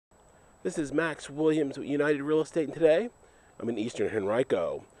This is Max Williams with United Real Estate, and today I'm in Eastern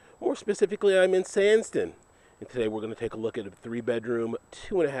Henrico. More specifically, I'm in Sandston. And today we're going to take a look at a 3-bedroom,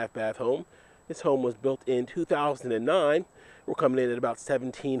 2.5-bath home. This home was built in 2009. We're coming in at about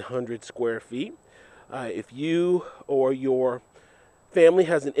 1,700 square feet. If you or your family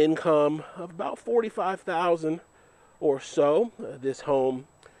has an income of about 45,000 or so, this home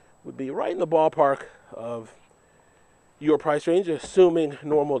would be right in the ballpark of your price range, assuming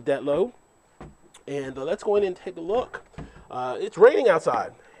normal debt load. And let's go in and take a look. It's raining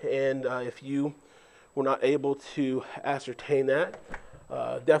outside, and if you were not able to ascertain that,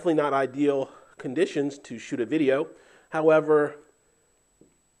 definitely not ideal conditions to shoot a video. However,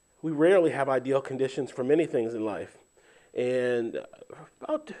 we rarely have ideal conditions for many things in life. And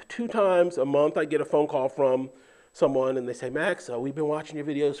about 2 times a month, I get a phone call from someone, and they say, Max, we've been watching your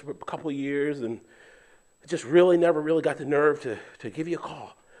videos for a couple of years, and just really never really got the nerve to give you a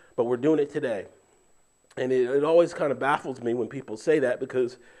call. But we're doing it today. And it always kind of baffles me when people say that,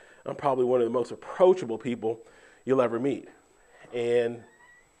 because I'm probably one of the most approachable people you'll ever meet. And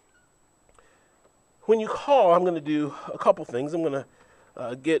when you call, I'm going to do a couple things. I'm going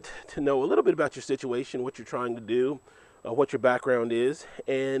to get to know a little bit about your situation, what you're trying to do, what your background is.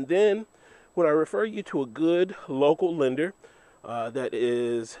 And then when I refer you to a good local lender that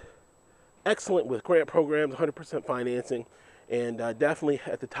is excellent with grant programs, 100% financing, and definitely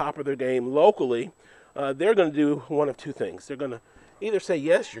at the top of their game locally, they're going to do one of two things. They're going to either say,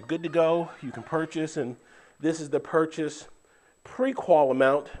 yes, you're good to go, you can purchase, and this is the purchase pre-qual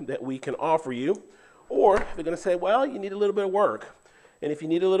amount that we can offer you, or they're going to say, well, you need a little bit of work. And if you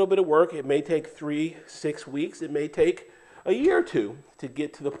need a little bit of work, it may take 3-6 weeks. It may take a year or two to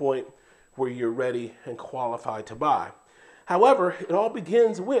get to the point where you're ready and qualified to buy. However, it all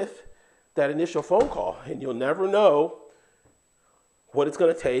begins with that initial phone call, and you'll never know what it's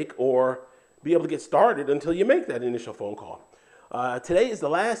going to take or be able to get started until you make that initial phone call. Today is the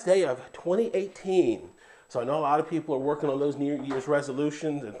last day of 2018, so I know a lot of people are working on those New Year's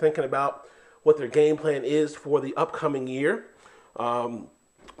resolutions and thinking about what their game plan is for the upcoming year.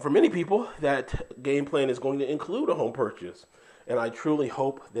 For many people, that game plan is going to include a home purchase, and I truly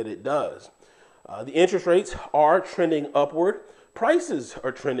hope that it does. The interest rates are trending upward. Prices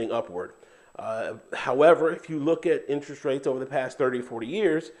are trending upward. However, if you look at interest rates over the past 30, 40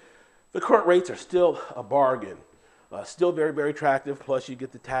 years, the current rates are still a bargain. Still very, very attractive. Plus, you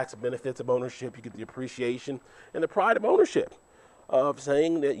get the tax benefits of ownership. You get the appreciation and the pride of ownership of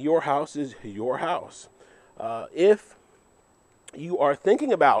saying that your house is your house. If you are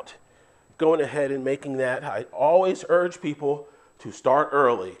thinking about going ahead and making that, I always urge people to start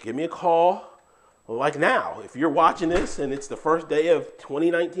early. Give me a call like now. If you're watching this and it's the first day of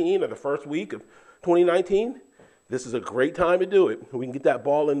 2019 or the first week of 2019, this is a great time to do it. We can get that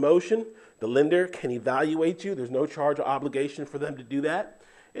ball in motion. The lender can evaluate you. There's no charge or obligation for them to do that.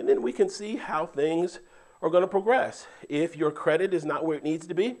 And then we can see how things are going to progress. If your credit is not where it needs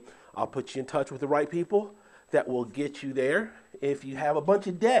to be, I'll put you in touch with the right people that will get you there. If you have a bunch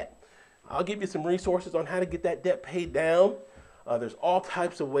of debt, I'll give you some resources on how to get that debt paid down. There's all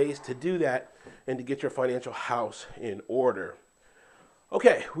types of ways to do that and to get your financial house in order.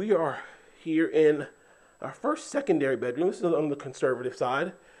 Okay, we are here in our first secondary bedroom. This is on the conservative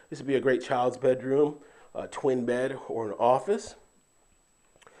side. This would be a great child's bedroom, a twin bed, or an office.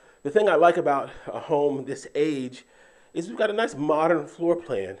 The thing I like about a home this age is we've got a nice modern floor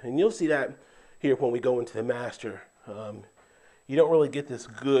plan, and you'll see that here when we go into the master. You don't really get this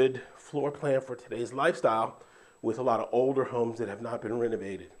good floor plan for today's lifestyle with a lot of older homes that have not been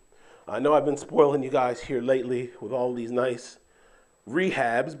renovated. I know I've been spoiling you guys here lately with all these nice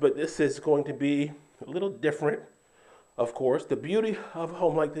rehabs, but this is going to be a little different, of course. The beauty of a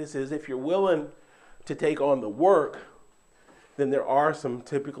home like this is if you're willing to take on the work, then there are some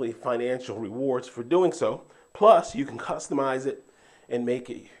typically financial rewards for doing so. Plus, you can customize it and make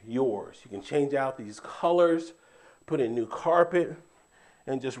it yours. You can change out these colors, put in new carpet,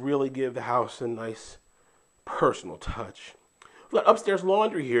 and just really give the house a nice personal touch. We've got upstairs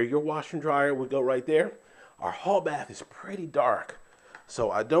laundry here. Your washer and dryer would go right there. Our hall bath is pretty dark, so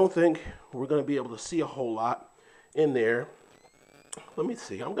I don't think we're going to be able to see a whole lot in there. Let me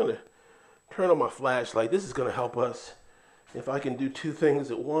see. I'm going to turn on my flashlight. This is going to help us if I can do two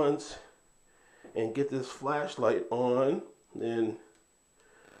things at once and get this flashlight on, then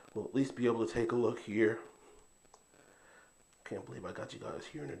we'll at least be able to take a look here. Can't believe I got you guys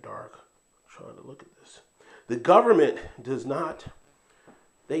here in the dark trying to look at this. The government does not,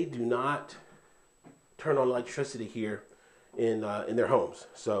 they do not turn on electricity here in their homes.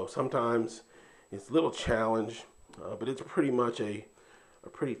 So sometimes it's a little challenge, but it's pretty much a a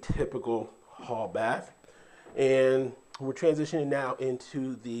pretty typical hall bath. And we're transitioning now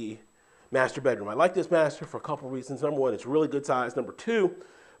into the master bedroom. I like this master for a couple reasons. Number one, it's really good size. Number two,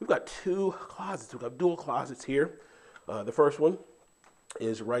 we've got two closets. We've got dual closets here. The first one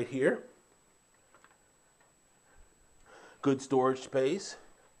is right here. Good storage space.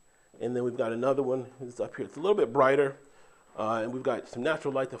 And then we've got another one that's up here. It's a little bit brighter. And we've got some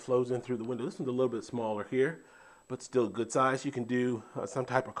natural light that flows in through the window. This one's a little bit smaller here, but still good size. You can do some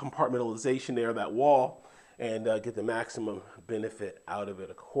type of compartmentalization there of that wall and get the maximum benefit out of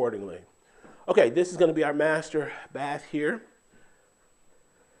it accordingly. Okay, this is going to be our master bath here.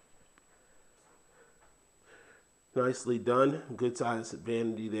 Nicely done. Good size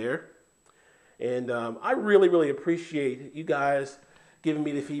vanity there. And I really, really appreciate you guys giving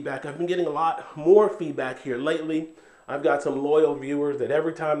me the feedback. I've been getting a lot more feedback here lately. I've got some loyal viewers that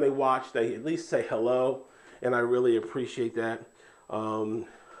every time they watch, they at least say hello, and I really appreciate that.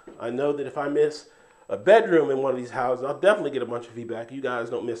 I know that if I miss a bedroom in one of these houses, I'll definitely get a bunch of feedback. You guys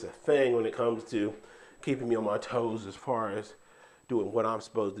don't miss a thing when it comes to keeping me on my toes as far as doing what I'm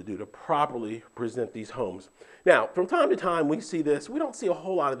supposed to do to properly present these homes. Now, from time to time, we see this. We don't see a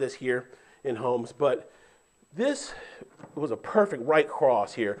whole lot of this here in homes, but this was a perfect right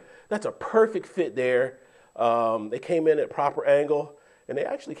cross here. That's a perfect fit there. They came in at proper angle, and they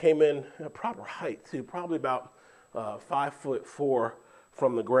actually came in at proper height too, probably about 5'4"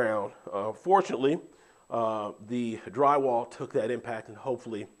 from the ground. Fortunately, the drywall took that impact, and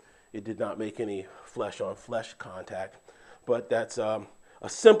hopefully it did not make any flesh-on-flesh contact. But that's a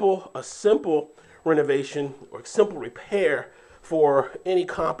simple renovation or simple repair for any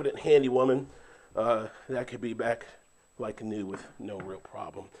competent handywoman that could be back like new with no real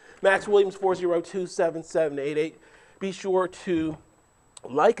problem. Max Williams, 402-7788. Be sure to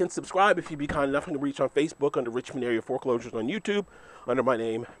like and subscribe if you'd be kind enough. You can reach on Facebook under Richmond Area Foreclosures, on YouTube under my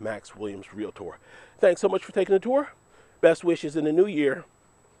name, Max Williams Realtor. Thanks so much for taking the tour. Best wishes in the new year.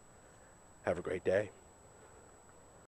 Have a great day.